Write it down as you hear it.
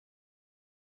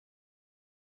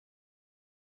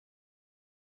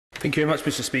Thank you very much,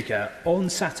 Mr. Speaker. On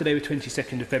Saturday, the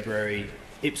 22nd of February,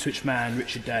 Ipswich man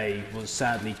Richard Day was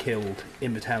sadly killed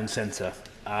in the town centre.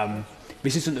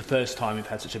 This isn't the first time we've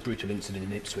had such a brutal incident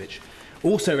in Ipswich.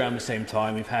 Also around the same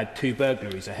time, we've had 2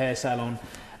 burglaries, a hair salon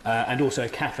and also a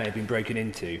cafe have been broken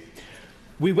into.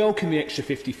 We welcome the extra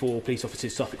 54 police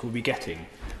officers Suffolk will be getting,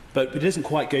 but it doesn't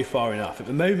quite go far enough. At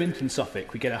the moment in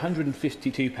Suffolk, we get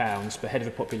 £152 per head of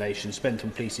a population spent on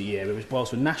police a year,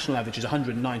 whilst the national average is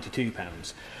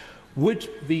 £192. Would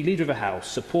the Leader of the House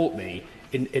support me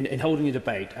in holding a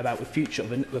debate about the future of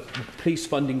the police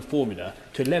funding formula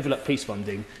to level up police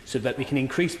funding so that we can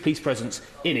increase police presence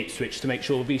in Ipswich to make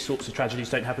sure these sorts of tragedies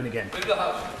don't happen again? Thank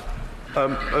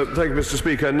you, Mr.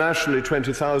 Speaker. Nationally,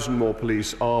 20,000 more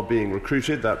police are being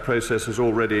recruited. That process has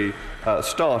already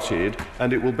started,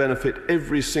 and it will benefit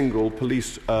every single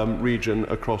police region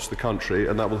across the country,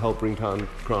 and that will help bring down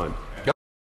crime.